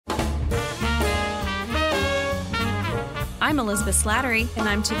I'm Elizabeth Slattery. And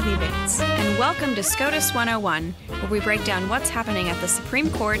I'm Tiffany Bates. And welcome to SCOTUS 101, where we break down what's happening at the Supreme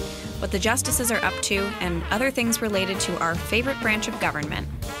Court, what the justices are up to, and other things related to our favorite branch of government.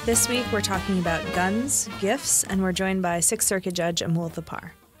 This week we're talking about guns, gifts, and we're joined by Sixth Circuit Judge Amul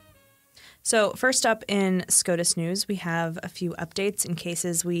Thapar. So first up in SCOTUS news, we have a few updates in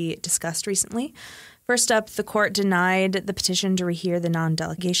cases we discussed recently. First up, the court denied the petition to rehear the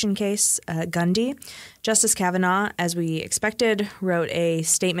non-delegation case, Gundy. Justice Kavanaugh, as we expected, wrote a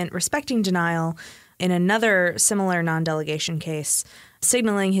statement respecting denial in another similar non-delegation case,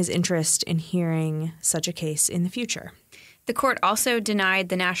 signaling his interest in hearing such a case in the future. The court also denied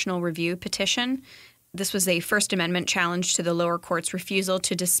the national review petition. This was a First Amendment challenge to the lower court's refusal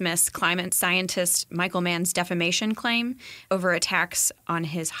to dismiss climate scientist Michael Mann's defamation claim over attacks on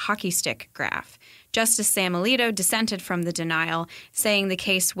his hockey stick graph. Justice Sam Alito dissented from the denial, saying the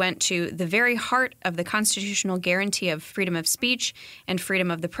case went to the very heart of the constitutional guarantee of freedom of speech and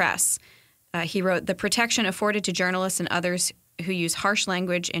freedom of the press. He wrote, "The protection afforded to journalists and others who use harsh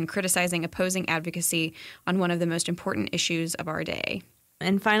language in criticizing opposing advocacy on one of the most important issues of our day."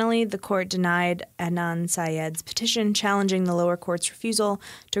 And finally, the court denied Adnan Syed's petition challenging the lower court's refusal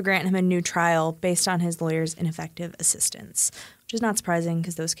to grant him a new trial based on his lawyer's ineffective assistance, which is not surprising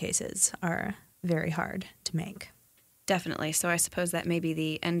because those cases are very hard to make. Definitely. So I suppose that may be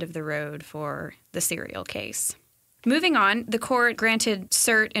the end of the road for the serial case. Moving on, the court granted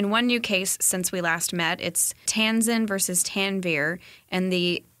cert in one new case since we last met. It's Tanzin versus Tanvir, and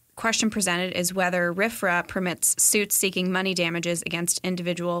the question presented is whether RFRA permits suits seeking money damages against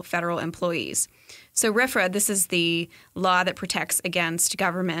individual federal employees. So RFRA, this is the law that protects against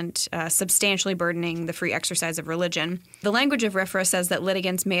government substantially burdening the free exercise of religion. The language of RFRA says that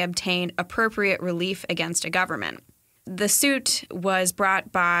litigants may obtain appropriate relief against a government. The suit was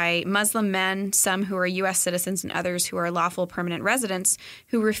brought by Muslim men, some who are U.S. citizens and others who are lawful permanent residents,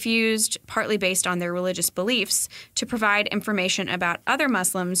 who refused, partly based on their religious beliefs, to provide information about other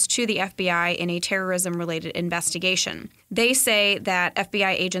Muslims to the FBI in a terrorism-related investigation. They say that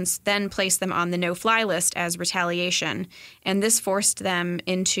FBI agents then placed them on the no-fly list as retaliation, and this forced them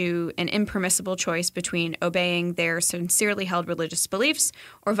into an impermissible choice between obeying their sincerely held religious beliefs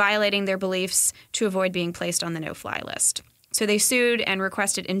or violating their beliefs to avoid being placed on the no-fly list. So they sued and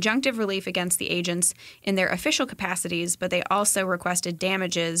requested injunctive relief against the agents in their official capacities, but they also requested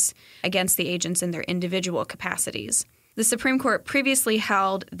damages against the agents in their individual capacities. The Supreme Court previously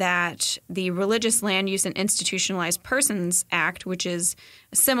held that the Religious Land Use and Institutionalized Persons Act, which is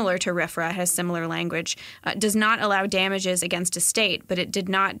similar to RFRA, has similar language, does not allow damages against a state, but it did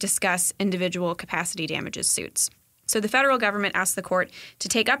not discuss individual capacity damages suits. So the federal government asked the court to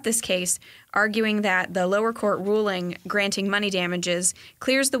take up this case, arguing that the lower court ruling granting money damages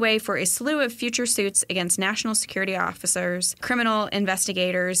clears the way for a slew of future suits against national security officers, criminal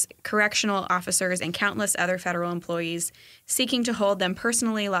investigators, correctional officers, and countless other federal employees, seeking to hold them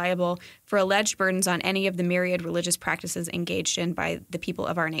personally liable for alleged burdens on any of the myriad religious practices engaged in by the people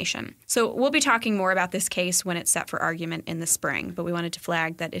of our nation. So we'll be talking more about this case when it's set for argument in the spring, but we wanted to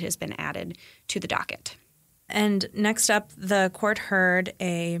flag that it has been added to the docket. And next up, the court heard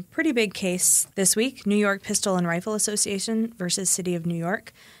a pretty big case this week, New York Pistol and Rifle Association versus City of New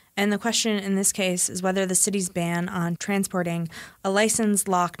York. And the question in this case is whether the city's ban on transporting a licensed,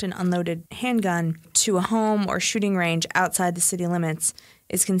 locked, and unloaded handgun to a home or shooting range outside the city limits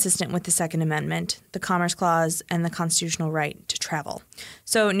is consistent with the Second Amendment, the Commerce Clause, and the constitutional right to travel.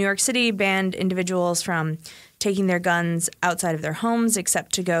 So New York City banned individuals from taking their guns outside of their homes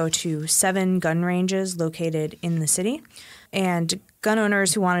except to go to 7 gun ranges located in the city. And gun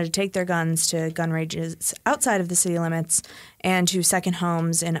owners who wanted to take their guns to gun ranges outside of the city limits and to second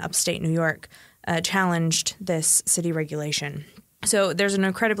homes in upstate New York challenged this city regulation. So there's an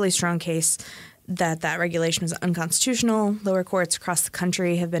incredibly strong case that regulation was unconstitutional. Lower courts across the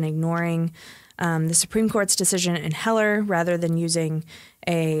country have been ignoring the Supreme Court's decision in Heller rather than using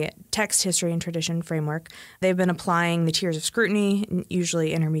a text, history, and tradition framework. They've been applying the tiers of scrutiny,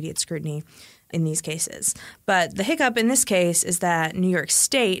 usually intermediate scrutiny, in these cases. But the hiccup in this case is that New York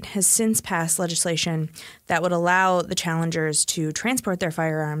State has since passed legislation that would allow the challengers to transport their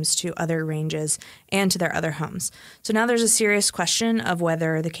firearms to other ranges and to their other homes. So now there's a serious question of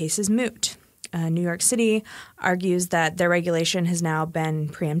whether the case is moot. New York City argues that their regulation has now been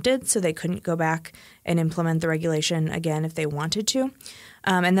preempted, so they couldn't go back and implement the regulation again if they wanted to,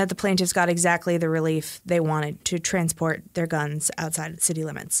 and that the plaintiffs got exactly the relief they wanted to transport their guns outside of city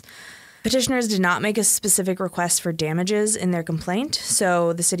limits. Petitioners did not make a specific request for damages in their complaint,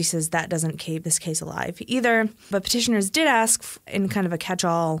 so the city says that doesn't keep this case alive either. But petitioners did ask in kind of a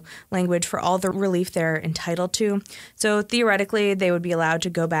catch-all language for all the relief they're entitled to. So theoretically, they would be allowed to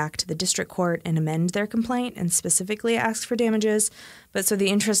go back to the district court and amend their complaint and specifically ask for damages. But so the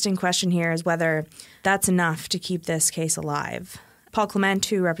interesting question here is whether that's enough to keep this case alive. Paul Clement,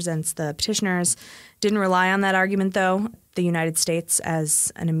 who represents the petitioners, didn't rely on that argument, though. The United States,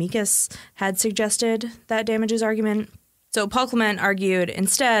 as an amicus, had suggested that damages argument. So Paul Clement argued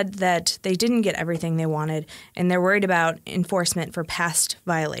instead that they didn't get everything they wanted, and they're worried about enforcement for past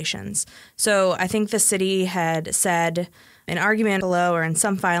violations. So I think the city had said an argument below or in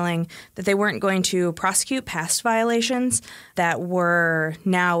some filing that they weren't going to prosecute past violations that were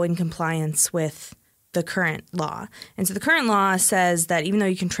now in compliance with the current law. And so the current law says that even though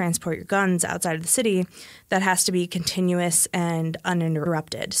you can transport your guns outside of the city, that has to be continuous and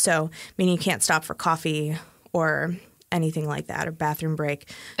uninterrupted. So meaning you can't stop for coffee or anything like that, or bathroom break.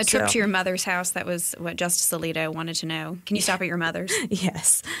 A trip to your mother's house, that was what Justice Alito wanted to know. Can you stop at your mother's?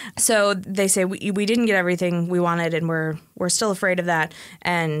 Yes. So they say we didn't get everything we wanted, and we're still afraid of that,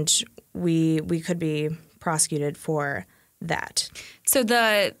 and we could be prosecuted for that. So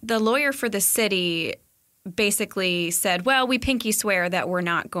the lawyer for the city basically said, well, we pinky swear that we're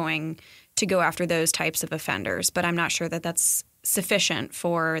not going to go after those types of offenders, but I'm not sure that that's sufficient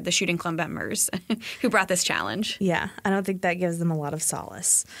for the Shooting Club members who brought this challenge. Yeah, I don't think that gives them a lot of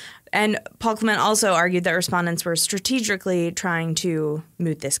solace. And Paul Clement also argued that respondents were strategically trying to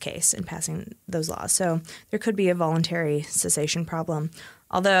moot this case in passing those laws. So there could be a voluntary cessation problem,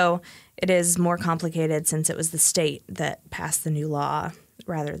 although it is more complicated since it was the state that passed the new law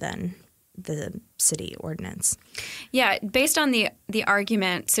rather than the city ordinance. Yeah, based on the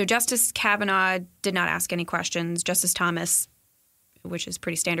argument, so Justice Kavanaugh did not ask any questions. Justice Thomas, which is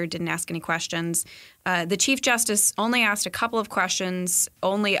pretty standard, didn't ask any questions. The Chief Justice only asked a couple of questions,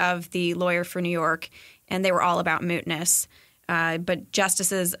 only of the lawyer for New York, and they were all about mootness. But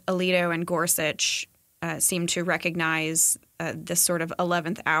Justices Alito and Gorsuch seemed to recognize this sort of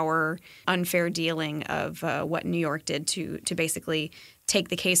 11th hour unfair dealing of what New York did to basically take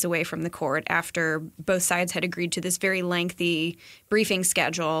the case away from the court after both sides had agreed to this very lengthy briefing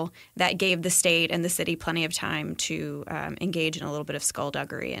schedule that gave the state and the city plenty of time to engage in a little bit of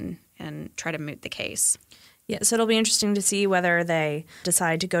skullduggery and try to moot the case. Yeah, so it'll be interesting to see whether they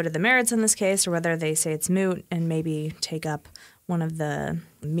decide to go to the merits in this case or whether they say it's moot and maybe take up one of the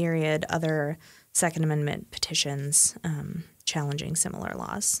myriad other Second Amendment petitions challenging similar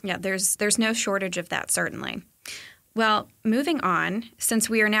laws. Yeah, there's no shortage of that, certainly. Well, moving on, since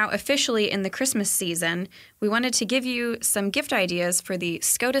we are now officially in the Christmas season, we wanted to give you some gift ideas for the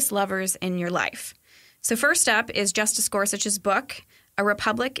SCOTUS lovers in your life. So first up is Justice Gorsuch's book, A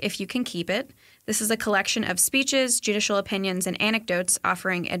Republic If You Can Keep It. This is a collection of speeches, judicial opinions, and anecdotes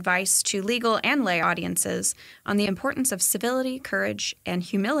offering advice to legal and lay audiences on the importance of civility, courage, and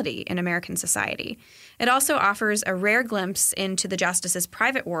humility in American society. It also offers a rare glimpse into the justice's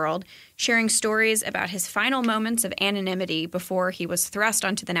private world, sharing stories about his final moments of anonymity before he was thrust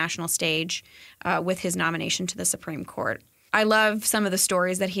onto the national stage with his nomination to the Supreme Court. I love some of the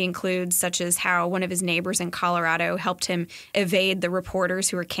stories that he includes, such as how one of his neighbors in Colorado helped him evade the reporters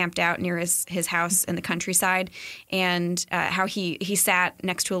who were camped out near his house in the countryside, and how he sat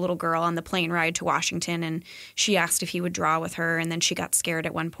next to a little girl on the plane ride to Washington, and she asked if he would draw with her, and then she got scared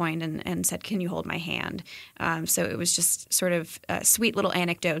at one point and said, "Can you hold my hand?" So it was just sort of sweet little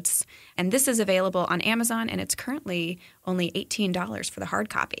anecdotes. And this is available on Amazon, and it's currently only $18 for the hard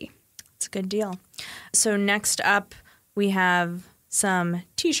copy. It's a good deal. So next up, we have some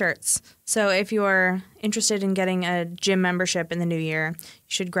T-shirts. So if you're interested in getting a gym membership in the new year, you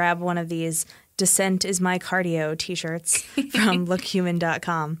should grab one of these Dissent is My Cardio T-shirts from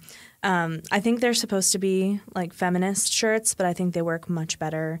lookhuman.com. I think they're supposed to be like feminist shirts, but I think they work much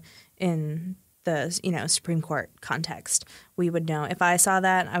better in the Supreme Court context. We would know. If I saw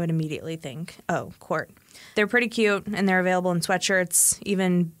that, I would immediately think, oh, court. They're pretty cute, and they're available in sweatshirts,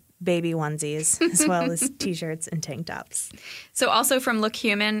 even baby onesies, as well as T-shirts and tank tops. So also from Look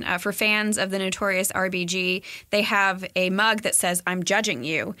Human, for fans of the notorious RBG, they have a mug that says, "I'm judging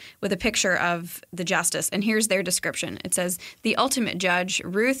you," with a picture of the justice. And here's their description. It says, "The ultimate judge,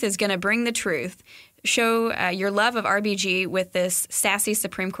 Ruth is going to bring the truth. Show your love of RBG with this sassy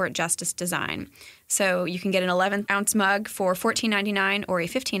Supreme Court justice design." So you can get an 11-ounce mug for $14.99 or a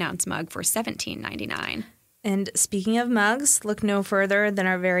 15-ounce mug for $17.99. And speaking of mugs, look no further than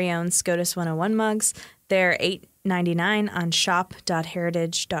our very own SCOTUS 101 mugs. They're 8 $8.99 on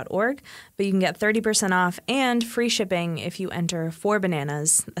shop.heritage.org, but you can get 30% off and free shipping if you enter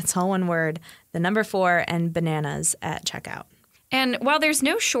 4bananas. That's all one word, the number 4 and bananas at checkout. And while there's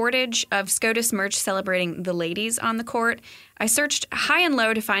no shortage of SCOTUS merch celebrating the ladies on the court, I searched high and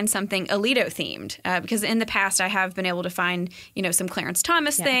low to find something Alito-themed because in the past I have been able to find, some Clarence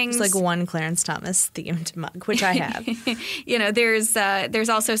Thomas things. It's like one Clarence Thomas-themed mug, which I have. There's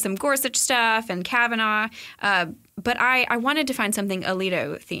also some Gorsuch stuff and Kavanaugh. But I wanted to find something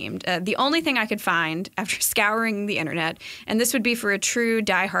Alito-themed. The only thing I could find after scouring the internet, and this would be for a true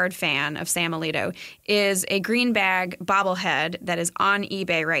diehard fan of Sam Alito, is a green bag bobblehead that is on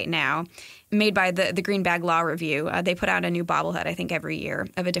eBay right now, made by the Green Bag Law Review. They put out a new bobblehead, I think, every year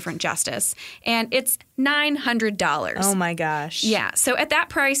of a different justice. And it's $900. Oh, my gosh. Yeah. So at that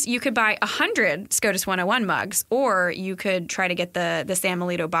price, you could buy 100 SCOTUS 101 mugs, or you could try to get the Sam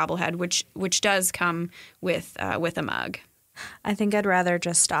Alito bobblehead, which does come with a mug. I think I'd rather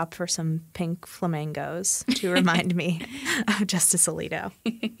just stop for some pink flamingos to remind me of Justice Alito.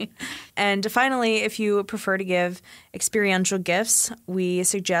 And finally, if you prefer to give experiential gifts, we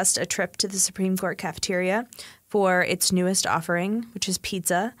suggest a trip to the Supreme Court cafeteria for its newest offering, which is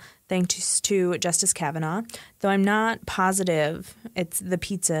pizza, thanks to Justice Kavanaugh. Though I'm not positive the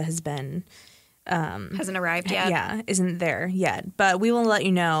pizza has been hasn't arrived yet. Yeah, isn't there yet. But we will let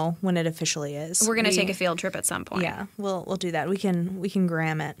you know when it officially is. We're going to take a field trip at some point. Yeah, we'll do that. We can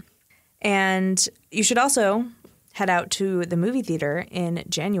gram it. And you should also head out to the movie theater in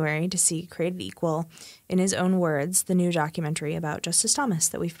January to see Created Equal, in his own words, the new documentary about Justice Thomas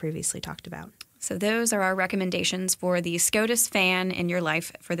that we've previously talked about. So those are our recommendations for the SCOTUS fan in your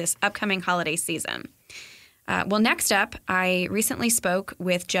life for this upcoming holiday season. Next up, I recently spoke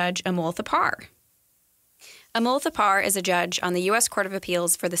with Judge Amul Thapar. Amul Thapar is a judge on the U.S. Court of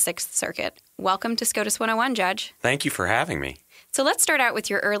Appeals for the Sixth Circuit. Welcome to SCOTUS 101, Judge. Thank you for having me. So let's start out with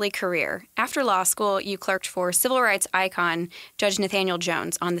your early career. After law school, you clerked for civil rights icon Judge Nathaniel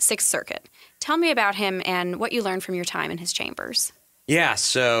Jones on the Sixth Circuit. Tell me about him and what you learned from your time in his chambers. Yeah,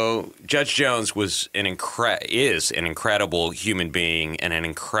 so Judge Jones is an incredible human being and an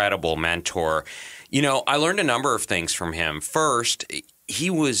incredible mentor. I learned a number of things from him. First, he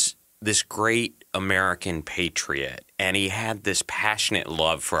was this great American patriot, and he had this passionate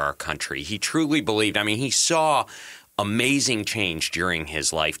love for our country. He truly believed, he saw amazing change during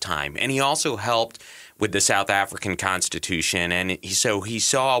his lifetime, and he also helped with the South African Constitution, and he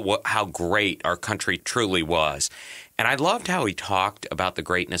saw how great our country truly was. And I loved how he talked about the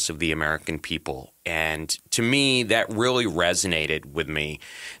greatness of the American people. And to me, that really resonated with me.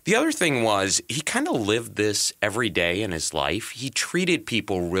 The other thing was he kind of lived this every day in his life. He treated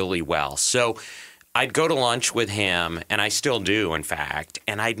people really well. So I'd go to lunch with him, and I still do, in fact,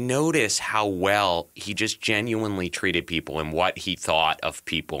 and I'd notice how well he just genuinely treated people and what he thought of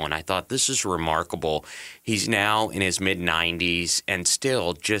people. And I thought, this is remarkable. He's now in his mid-90s and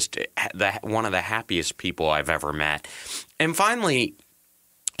still just one of the happiest people I've ever met. And finally,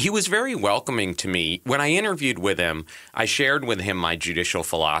 he was very welcoming to me. When I interviewed with him, I shared with him my judicial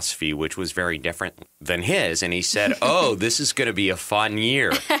philosophy, which was very different than his. And he said, this is going to be a fun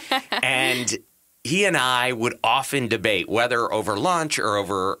year. And he and I would often debate, whether over lunch or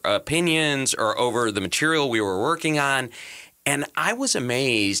over opinions or over the material we were working on. And I was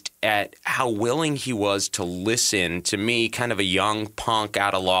amazed at how willing he was to listen to me, kind of a young punk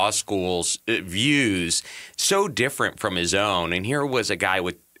out of law school's views, so different from his own. And here was a guy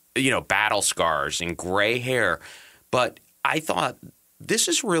with, battle scars and gray hair. But I thought, this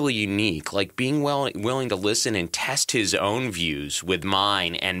is really unique, like being willing to listen and test his own views with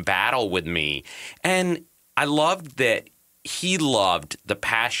mine and battle with me. And I loved that he loved the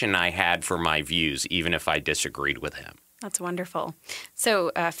passion I had for my views, even if I disagreed with him. That's wonderful.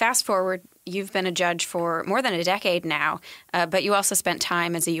 So fast forward, you've been a judge for more than a decade now, but you also spent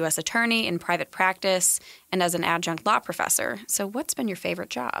time as a U.S. attorney in private practice and as an adjunct law professor. So what's been your favorite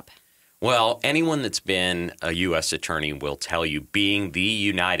job? Well, anyone that's been a U.S. attorney will tell you being the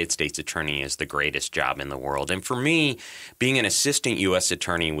United States attorney is the greatest job in the world. And for me, being an assistant U.S.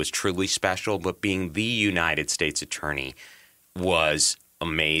 attorney was truly special, but being the United States attorney was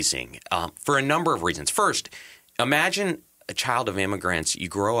amazing for a number of reasons. First, imagine a child of immigrants. You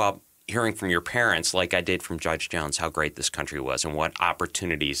grow up hearing from your parents, like I did from Judge Jones, how great this country was and what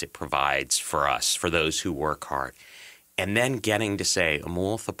opportunities it provides for us, for those who work hard. and then getting to say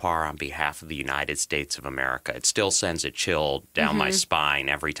Amul Thapar on behalf of the United States of America. It still sends a chill down my spine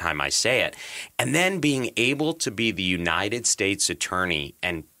every time I say it. And then being able to be the United States attorney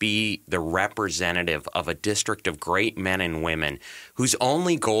and be the representative of a district of great men and women whose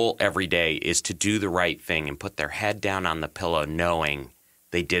only goal every day is to do the right thing and put their head down on the pillow knowing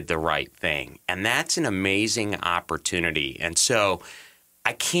they did the right thing. And that's an amazing opportunity. And so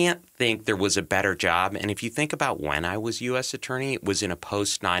I can't think there was a better job. And if you think about when I was U.S. attorney, it was in a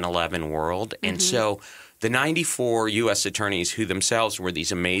post 9/11 world. And so the 94 U.S. attorneys who themselves were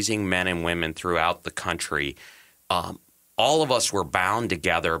these amazing men and women throughout the country, all of us were bound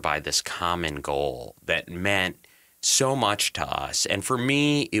together by this common goal that meant so much to us. And for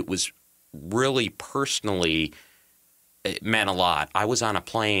me, it was really personally – it meant a lot. I was on a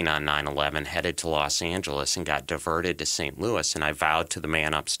plane on 9/11 headed to Los Angeles and got diverted to St. Louis, and I vowed to the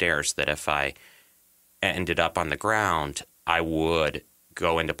man upstairs that if I ended up on the ground, I would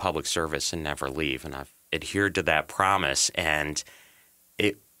go into public service and never leave. And I've adhered to that promise. And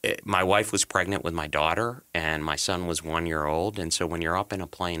my wife was pregnant with my daughter, and my son was 1 year old. And so when you're up in a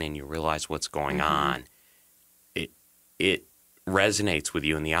plane and you realize what's going on, it resonates with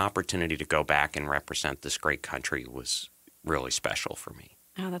you, and the opportunity to go back and represent this great country was really special for me.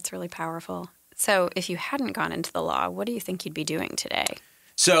 Oh, that's really powerful. So if you hadn't gone into the law, what do you think you'd be doing today?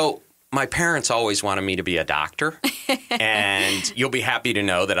 So my parents always wanted me to be a doctor, and you'll be happy to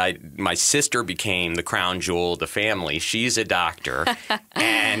know that my sister became the crown jewel of the family. She's a doctor,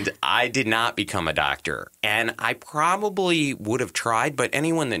 and I did not become a doctor. And I probably would have tried, but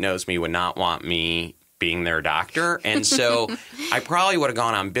anyone that knows me would not want me being their doctor. And so I probably would have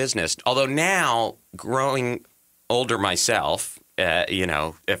gone on business. Although now, growing older myself, at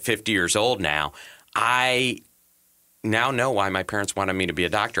 50 years old now, I now know why my parents wanted me to be a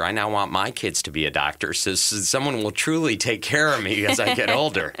doctor. I now want my kids to be a doctor, so someone will truly take care of me as I get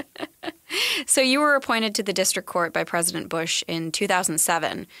older. So you were appointed to the district court by President Bush in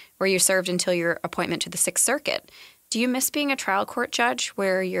 2007, where you served until your appointment to the Sixth Circuit. Do you miss being a trial court judge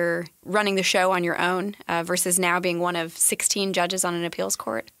where you're running the show on your own versus now being one of 16 judges on an appeals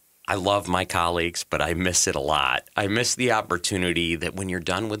court? I love my colleagues, but I miss it a lot. I miss the opportunity that when you're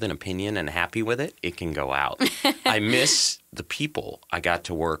done with an opinion and happy with it, it can go out. I miss the people I got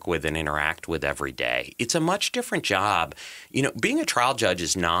to work with and interact with every day. It's a much different job. Being a trial judge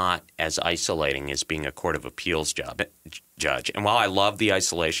is not as isolating as being a court of appeals judge. And while I love the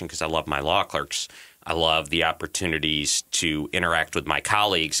isolation because I love my law clerks, I love the opportunities to interact with my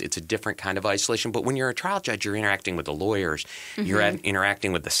colleagues. It's a different kind of isolation. But when you're a trial judge, you're interacting with the lawyers. You're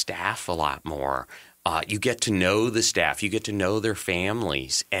interacting with the staff a lot more. You get to know the staff. You get to know their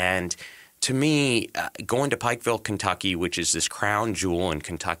families. And to me, going to Pikeville, Kentucky, which is this crown jewel in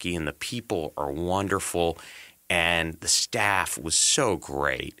Kentucky, and the people are wonderful, and the staff was so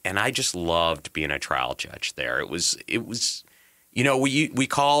great. And I just loved being a trial judge there. It was we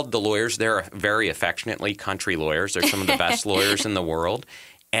called the lawyers there very affectionately country lawyers. They're some of the best lawyers in the world.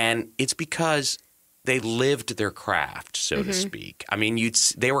 And it's because they lived their craft, so to speak. I mean,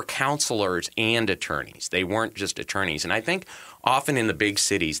 they were counselors and attorneys. They weren't just attorneys. And I think often in the big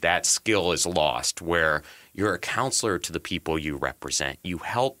cities that skill is lost, where you're a counselor to the people you represent. You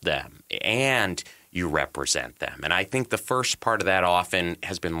help them and you represent them. And I think the first part of that often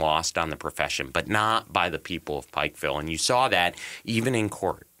has been lost on the profession, but not by the people of Pikeville. And you saw that even in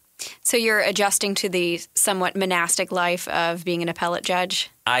court. So you're adjusting to the somewhat monastic life of being an appellate judge?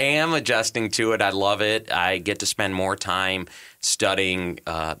 I am adjusting to it. I love it. I get to spend more time studying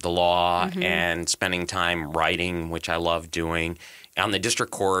the law and spending time writing, which I love doing. On the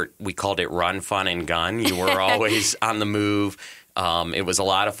district court, we called it run, fun, and gun. You were always on the move. It was a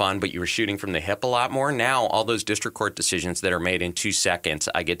lot of fun, but you were shooting from the hip a lot more. Now, all those district court decisions that are made in 2 seconds,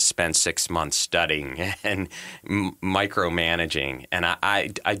 I get to spend 6 months studying and micromanaging. And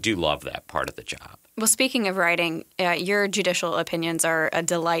I do love that part of the job. Well, speaking of writing, your judicial opinions are a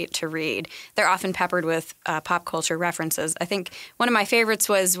delight to read. They're often peppered with pop culture references. I think one of my favorites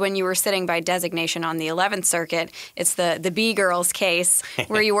was when you were sitting by designation on the 11th Circuit. It's the B-Girls case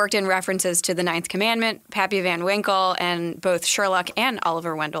where you worked in references to the Ninth Commandment, Pappy Van Winkle, and both Sherlock and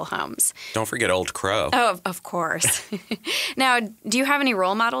Oliver Wendell Holmes. Don't forget Old Crow. Oh, of course. Now, do you have any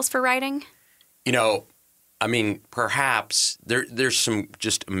role models for writing? Perhaps there's some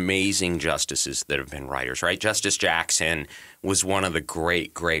just amazing justices that have been writers, right? Justice Jackson was one of the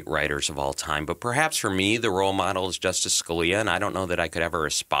great, great writers of all time. But perhaps for me, the role model is Justice Scalia, and I don't know that I could ever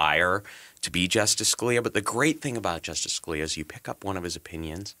aspire to be Justice Scalia. But the great thing about Justice Scalia is you pick up one of his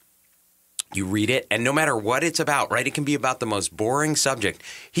opinions, you read it, and no matter what it's about, right? It can be about the most boring subject.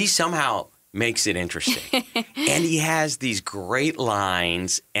 He somehow makes it interesting. And he has these great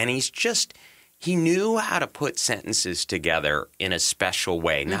lines, and he knew how to put sentences together in a special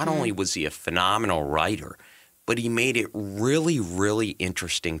way. Not only was he a phenomenal writer, but he made it really, really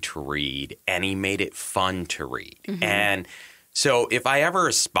interesting to read, and he made it fun to read. And so if I ever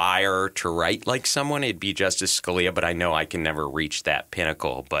aspire to write like someone, it'd be Justice Scalia, but I know I can never reach that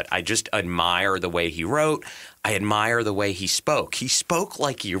pinnacle. But I just admire the way he wrote. I admire the way he spoke. He spoke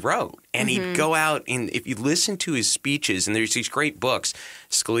like he wrote. And he'd go out, and if you listen to his speeches, and there's these great books,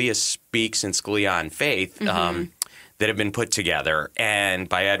 Scalia Speaks and Scalia on Faith, that have been put together, and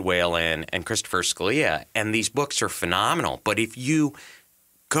by Ed Whalen and Christopher Scalia. And these books are phenomenal. But if you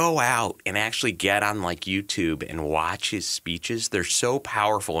go out and actually get on like YouTube and watch his speeches, they're so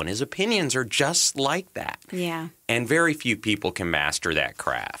powerful, and his opinions are just like that. Yeah. And very few people can master that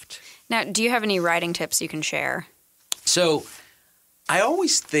craft. Now, do you have any writing tips you can share? So I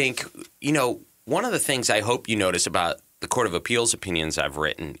always think, one of the things I hope you notice about the Court of Appeals opinions I've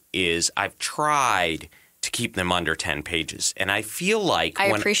written is I've tried to keep them under 10 pages. And I feel like I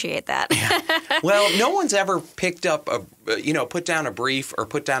appreciate that. Well, no one's ever picked up put down a brief or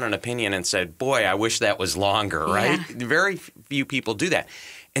put down an opinion and said, boy, I wish that was longer, right? Very few people do that.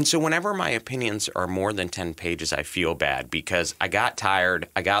 And so whenever my opinions are more than 10 pages, I feel bad because I got tired,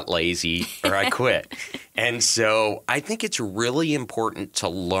 I got lazy, or I quit. And so I think it's really important to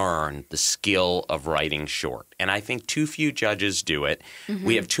learn the skill of writing short. And I think too few judges do it.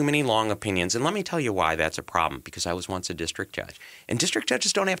 We have too many long opinions. And let me tell you why that's a problem, because I was once a district judge. And district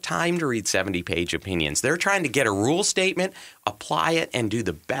judges don't have time to read 70-page opinions. They're trying to get a rule statement, apply it, and do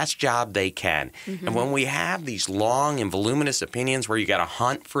the best job they can. And when we have these long and voluminous opinions where you got to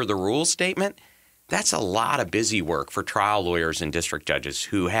hunt for the rule statement, that's a lot of busy work for trial lawyers and district judges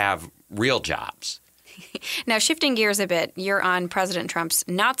who have real jobs. Now, shifting gears a bit, you're on President Trump's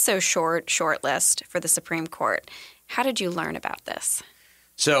not-so-short list for the Supreme Court. How did you learn about this?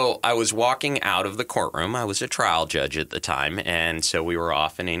 So I was walking out of the courtroom. I was a trial judge at the time, and so we were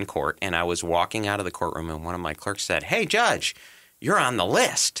often in court. And I was walking out of the courtroom, and one of my clerks said, "Hey, Judge, you're on the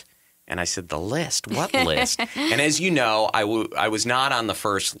list." And I said, "The list? What list?" And as you know, I was not on the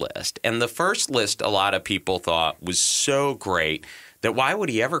first list. And the first list, a lot of people thought was so great that why would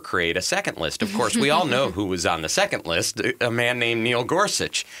he ever create a second list? Of course, we all know who was on the second list, a man named Neil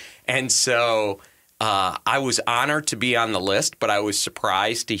Gorsuch. And so I was honored to be on the list, but I was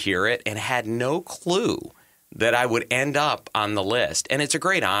surprised to hear it and had no clue that I would end up on the list. And it's a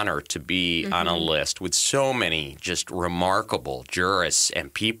great honor to be on a list with so many just remarkable jurists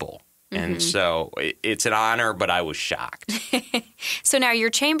and people. And so it's an honor, but I was shocked. So now your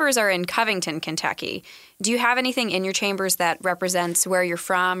chambers are in Covington, Kentucky. Do you have anything in your chambers that represents where you're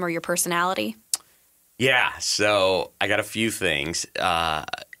from or your personality? Yeah, so I got a few things.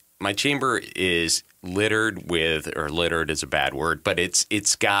 My chamber is littered with, or littered is a bad word, but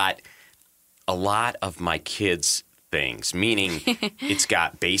it's got a lot of my kids' things, meaning it's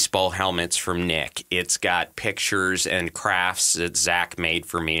got baseball helmets from Nick. It's got pictures and crafts that Zach made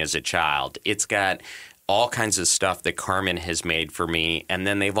for me as a child. It's got all kinds of stuff that Carmen has made for me. And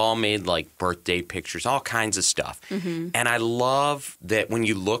then they've all made like birthday pictures, all kinds of stuff. And I love that when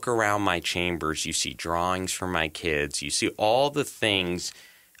you look around my chambers, you see drawings from my kids. You see all the things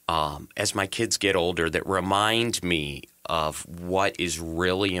as my kids get older that remind me of what is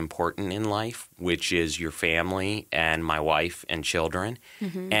really important in life, which is your family and my wife and children.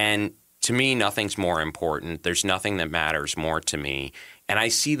 And to me, nothing's more important. There's nothing that matters more to me. And I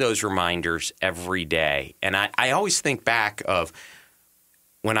see those reminders every day. And I always think back of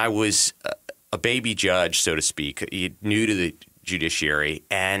when I was a baby judge, so to speak, new to the judiciary,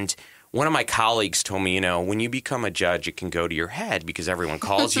 and one of my colleagues told me, when you become a judge, it can go to your head because everyone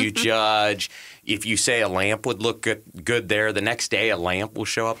calls you judge. If you say a lamp would look good there, the next day a lamp will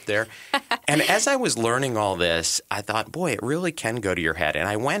show up there. And as I was learning all this, I thought, boy, it really can go to your head. And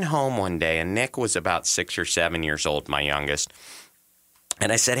I went home one day, and Nick was about 6 or 7 years old, my youngest.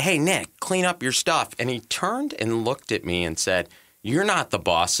 And I said, "Hey, Nick, clean up your stuff." And he turned and looked at me and said, "You're not the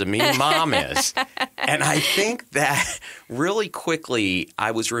boss of me, Mom is." And I think that really quickly I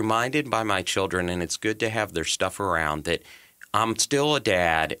was reminded by my children, and it's good to have their stuff around, that I'm still a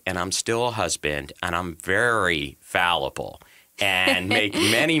dad and I'm still a husband and I'm very fallible and make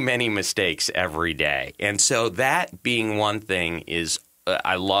many, many mistakes every day. And so that being one thing is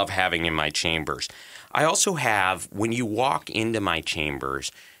I love having in my chambers. I also have, when you walk into my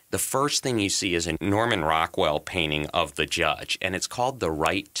chambers, the first thing you see is a Norman Rockwell painting of the judge, and it's called The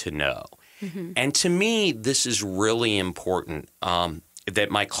Right to Know. And to me, this is really important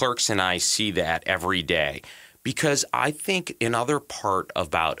that my clerks and I see that every day, because I think another part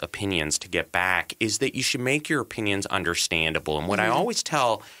about opinions, to get back, is that you should make your opinions understandable. And what I always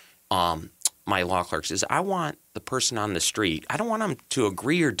tell my law clerks is I want the person on the street, I don't want them to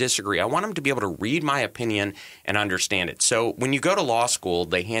agree or disagree. I want them to be able to read my opinion and understand it. So when you go to law school,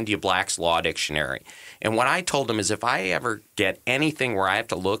 they hand you Black's Law Dictionary. And what I told them is if I ever get anything where I have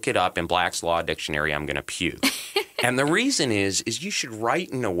to look it up in Black's Law Dictionary, I'm going to puke. And the reason is you should write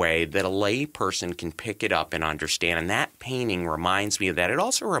in a way that a lay person can pick it up and understand. And that painting reminds me of that. It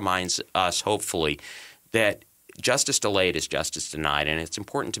also reminds us, hopefully, that justice delayed is justice denied, and it's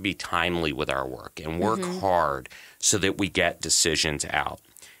important to be timely with our work and work hard so that we get decisions out.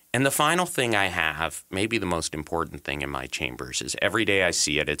 And the final thing I have, maybe the most important thing in my chambers, is every day I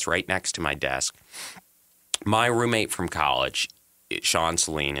see it. It's right next to my desk. My roommate from college, Sean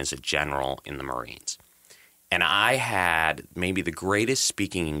Saline, is a general in the Marines. And I had maybe the greatest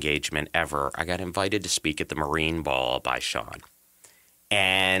speaking engagement ever. I got invited to speak at the Marine Ball by Sean.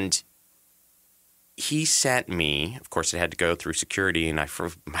 And he sent me, of course, it had to go through security, and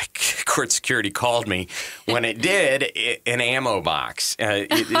my court security called me when it did, an ammo box.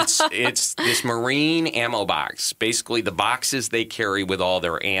 It's this Marine ammo box, basically the boxes they carry with all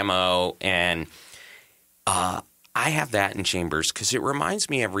their ammo. And I have that in chambers because it reminds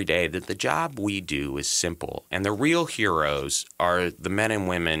me every day that the job we do is simple. And the real heroes are the men and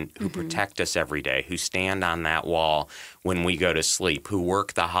women who protect us every day, who stand on that wall when we go to sleep, who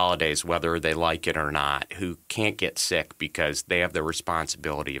work the holidays whether they like it or not, who can't get sick because they have the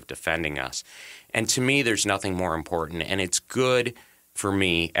responsibility of defending us. And to me, there's nothing more important. And it's good for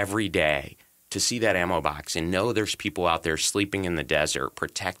me every day to see that ammo box and know there's people out there sleeping in the desert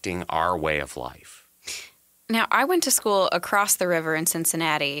protecting our way of life. Now, I went to school across the river in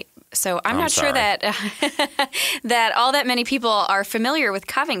Cincinnati, so I'm not sure that that all that many people are familiar with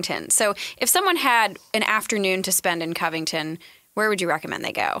Covington. So if someone had an afternoon to spend in Covington, where would you recommend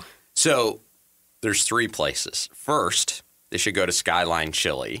they go? So there's 3 places. First, they should go to Skyline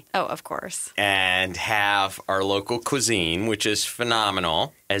Chili. Oh, of course. And have our local cuisine, which is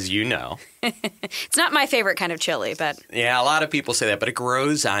phenomenal, as you know. It's not my favorite kind of chili, but... Yeah, a lot of people say that, but it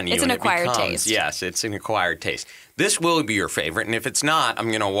grows on you. It's an acquired taste. Yes, it's an acquired taste. This will be your favorite, and if it's not, I'm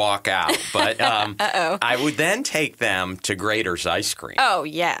going to walk out. But I would then take them to Grater's Ice Cream. Oh,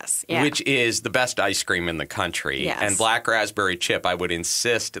 yes. Yeah. Which is the best ice cream in the country. Yes. And Black Raspberry Chip, I would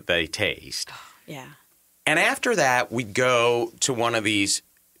insist they taste. Yeah. And after that, we'd go to one of these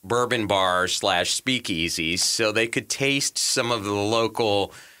bourbon bars / speakeasies so they could taste some of the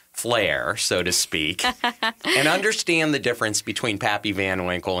local flair, so to speak, and understand the difference between Pappy Van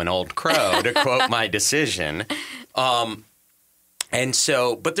Winkle and Old Crow, to quote my decision. And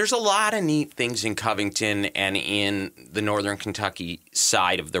so, but there's a lot of neat things in Covington and in the northern Kentucky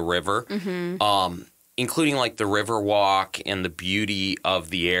side of the river. Including like the river walk and the beauty of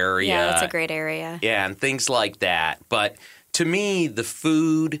the area. Yeah, that's a great area. Yeah, and things like that. But to me, the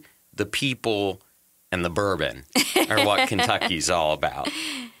food, the people, and the bourbon are what Kentucky's all about.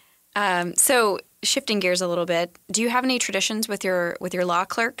 So shifting gears a little bit, do you have any traditions with your law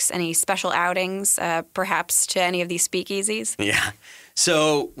clerks? Any special outings, perhaps to any of these speakeasies? Yeah.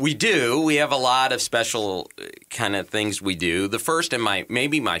 So we do. We have a lot of special kind of things we do. The first and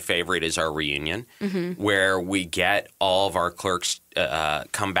maybe my favorite is our reunion, where we get all of our clerks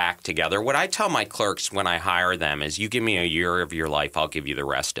come back together. What I tell my clerks when I hire them is, you give me a year of your life, I'll give you the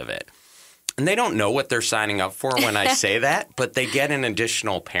rest of it. And they don't know what they're signing up for when I say that, but they get an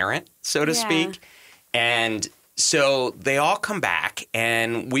additional parent, so to speak. And so they all come back,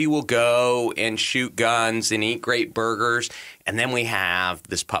 and we will go and shoot guns and eat great burgers, and then we have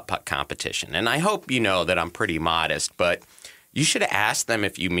this putt-putt competition. And I hope you know that I'm pretty modest, but you should ask them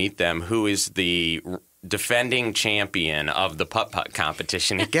if you meet them who is the defending champion of the putt-putt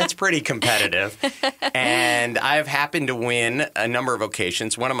competition. It gets pretty competitive, and I've happened to win a number of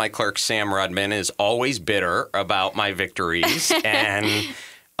occasions. One of my clerks, Sam Rudman, is always bitter about my victories, and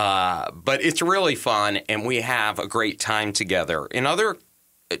but it's really fun, and we have a great time together. Another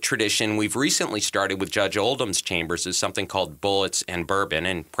tradition we've recently started with Judge Oldham's chambers is something called Bullets and Bourbon,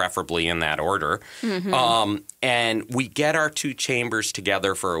 and preferably in that order. And we get our 2 chambers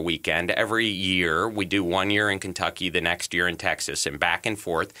together for a weekend every year. We do 1 year in Kentucky, the next year in Texas, and back and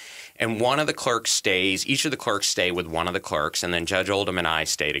forth. And one of the clerks stays, each of the clerks stay with one of the clerks, and then Judge Oldham and I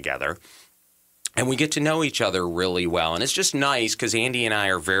stay together. And we get to know each other really well. And it's just nice because Andy and I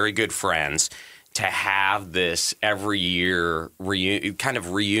are very good friends to have this every year kind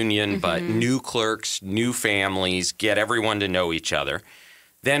of reunion, but new clerks, new families, get everyone to know each other.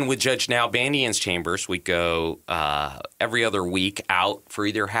 Then with Judge Nalbandian's chambers, we go every other week out for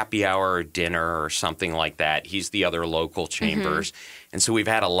either happy hour or dinner or something like that. He's the other local chambers. And so we've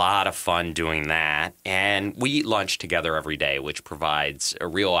had a lot of fun doing that. And we eat lunch together every day, which provides a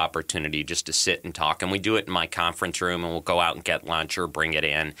real opportunity just to sit and talk. And we do it in my conference room, and we'll go out and get lunch or bring it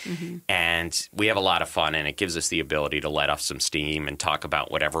in. And we have a lot of fun, and it gives us the ability to let off some steam and talk about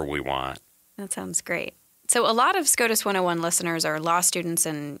whatever we want. That sounds great. So a lot of SCOTUS 101 listeners are law students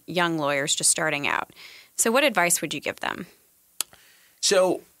and young lawyers just starting out. So what advice would you give them?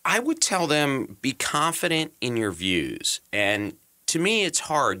 So I would tell them, be confident in your views. And to me, it's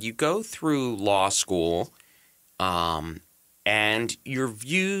hard. You go through law school, and your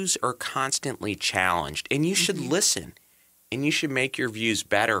views are constantly challenged. And you should listen, and you should make your views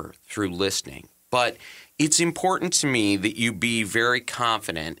better through listening. But it's important to me that you be very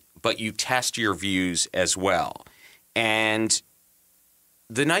confident, but you test your views as well. And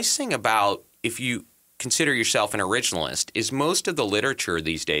the nice thing about if you consider yourself an originalist is most of the literature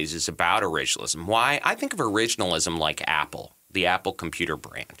these days is about originalism. Why? I think of originalism like Apple, the Apple computer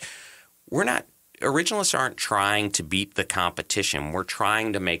brand. Originalists aren't trying to beat the competition. We're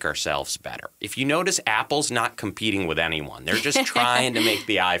trying to make ourselves better. If you notice, Apple's not competing with anyone. They're just trying to make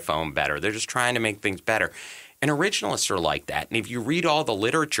the iPhone better. They're just trying to make things better. And originalists are like that. And if you read all the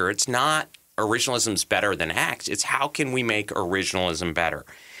literature, it's not originalism's better than X. It's how can we make originalism better?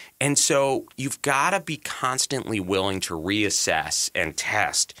 And so you've got to be constantly willing to reassess and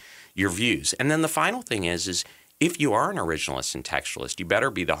test your views. And then the final thing is if you are an originalist and textualist, you better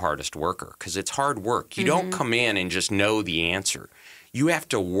be the hardest worker because it's hard work. You don't come in and just know the answer. You have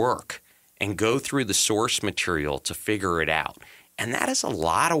to work and go through the source material to figure it out. And that is a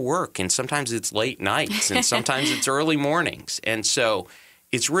lot of work, and sometimes it's late nights, and sometimes it's early mornings. And so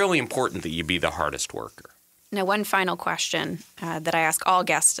it's really important that you be the hardest worker. Now, one final question that I ask all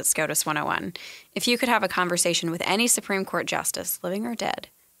guests at SCOTUS 101. If you could have a conversation with any Supreme Court justice, living or dead,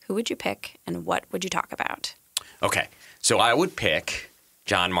 who would you pick, and what would you talk about? Okay, so I would pick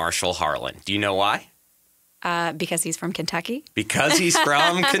John Marshall Harlan. Do you know why? Because he's from Kentucky? Because he's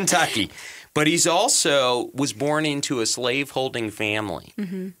from Kentucky. But he's also was born into a slaveholding family.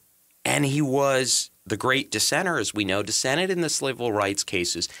 And he was the great dissenter, as we know, dissented in the civil rights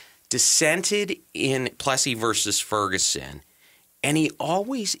cases, dissented in Plessy versus Ferguson. And he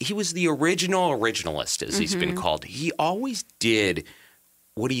was the original originalist, as he's been called. He always did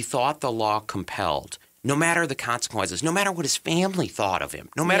what he thought the law compelled, no matter the consequences, no matter what his family thought of him,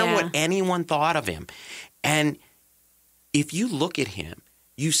 no matter what anyone thought of him. And if you look at him,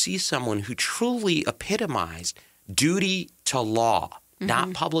 you see someone who truly epitomized duty to law,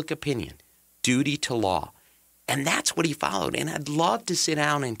 not public opinion, duty to law. And that's what he followed. And I'd love to sit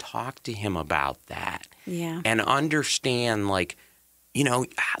down and talk to him about that and understand,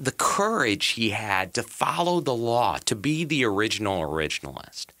 the courage he had to follow the law, to be the original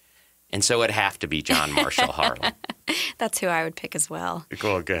originalist. And so it'd have to be John Marshall Harlan. That's who I would pick as well.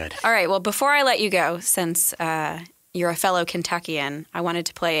 Cool, good. All right. Well, before I let you go, since you're a fellow Kentuckian, I wanted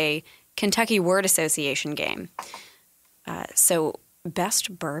to play a Kentucky word association game. So,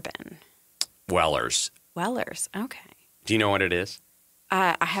 best bourbon. Wellers. Wellers. Okay. Do you know what it is?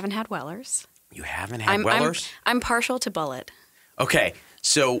 I haven't had Wellers. You haven't had Wellers? I'm partial to Bullet. Okay.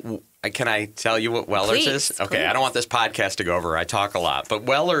 So can I tell you what Wellers is? Okay. Please. I don't want this podcast to go over. I talk a lot. But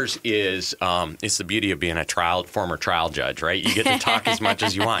Wellers is it's the beauty of being a former trial judge, right? You get to talk as much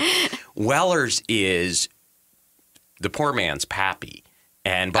as you want. Wellers is the poor man's Pappy.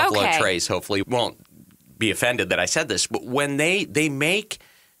 And Buffalo Trace hopefully won't be offended that I said this. But when they make,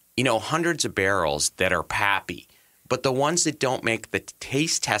 hundreds of barrels that are Pappy, but the ones that don't make the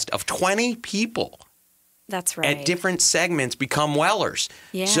taste test of 20 people That's right. at different segments become Wellers.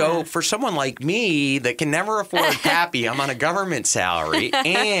 Yeah. So for someone like me that can never afford Pappy, I'm on a government salary,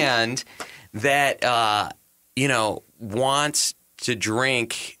 and that, wants to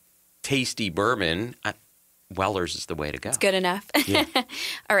drink tasty bourbon, Wellers is the way to go. It's good enough. Yeah.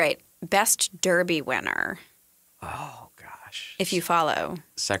 All right. Best Derby winner. Oh, gosh. If you follow.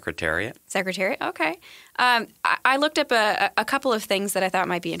 Secretariat. Okay. I looked up a couple of things that I thought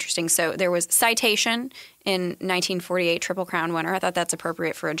might be interesting. So there was Citation in 1948, Triple Crown winner. I thought that's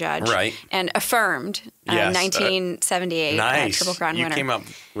appropriate for a judge. Right. And Affirmed, Yes. 1978, Nice. Triple Crown winner. You came up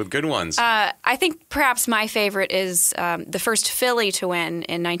with good ones. I think perhaps my favorite is the first filly to win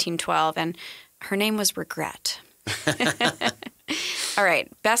in 1912, and her name was Regret. All right.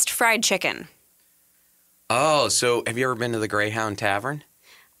 Best fried chicken. Oh, so have you ever been to the Greyhound Tavern?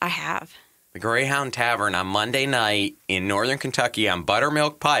 I have. The Greyhound Tavern on Monday night in northern Kentucky on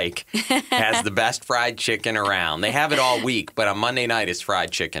Buttermilk Pike has the best fried chicken around. They have it all week, but on Monday night is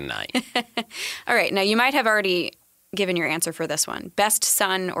fried chicken night. All right. Now, you might have already given your answer for this one. Best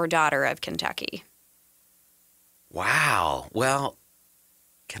son or daughter of Kentucky? Wow. Well,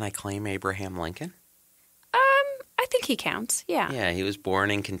 can I claim Abraham Lincoln? I think he counts. Yeah. Yeah, he was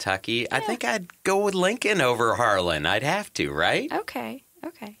born in Kentucky. Yeah. I think I'd go with Lincoln over Harlan. I'd have to, right? Okay.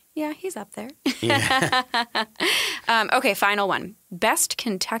 Yeah, he's up there. Yeah. Okay, final one. Best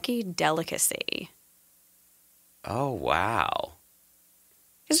Kentucky delicacy? Oh, wow.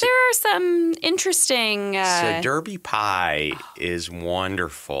 Because there are some interesting... So Derby pie is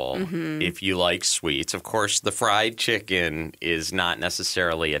wonderful if you like sweets. Of course, the fried chicken is not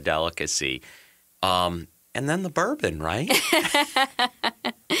necessarily a delicacy. And then the bourbon, right?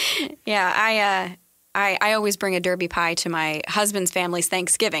 Yeah, I always bring a Derby pie to my husband's family's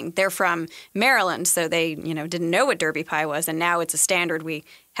Thanksgiving. They're from Maryland, so they didn't know what Derby pie was, and now it's a standard. We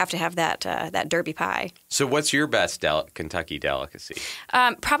have to have that Derby pie. So what's your best Kentucky delicacy?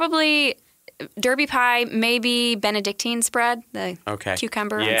 Probably Derby pie, maybe Benedictine spread, the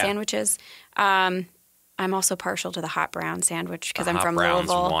cucumber on sandwiches. I'm also partial to the hot brown sandwich because I'm from Louisville. Hot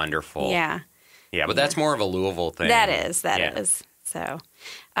brown's wonderful. Yeah, but that's more of a Louisville thing. That is. So,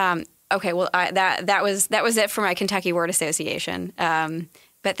 okay, well, that was it for my Kentucky Word Association.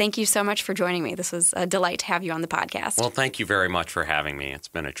 But thank you so much for joining me. This was a delight to have you on the podcast. Well, thank you very much for having me. It's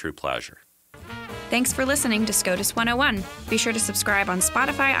been a true pleasure. Thanks for listening to SCOTUS 101. Be sure to subscribe on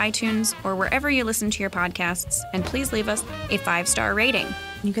Spotify, iTunes, or wherever you listen to your podcasts, and please leave us a 5-star rating.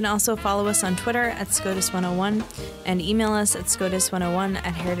 You can also follow us on Twitter at SCOTUS101 and email us at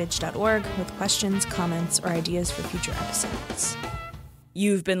SCOTUS101@heritage.org with questions, comments, or ideas for future episodes.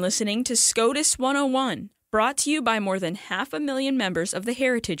 You've been listening to SCOTUS 101, brought to you by more than 500,000 members of the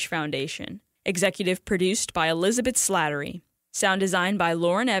Heritage Foundation. Executive produced by Elizabeth Slattery. Sound designed by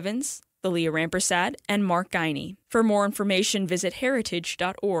Lauren Evans, Thalia Rampersad, and Mark Guiney. For more information, visit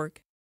heritage.org.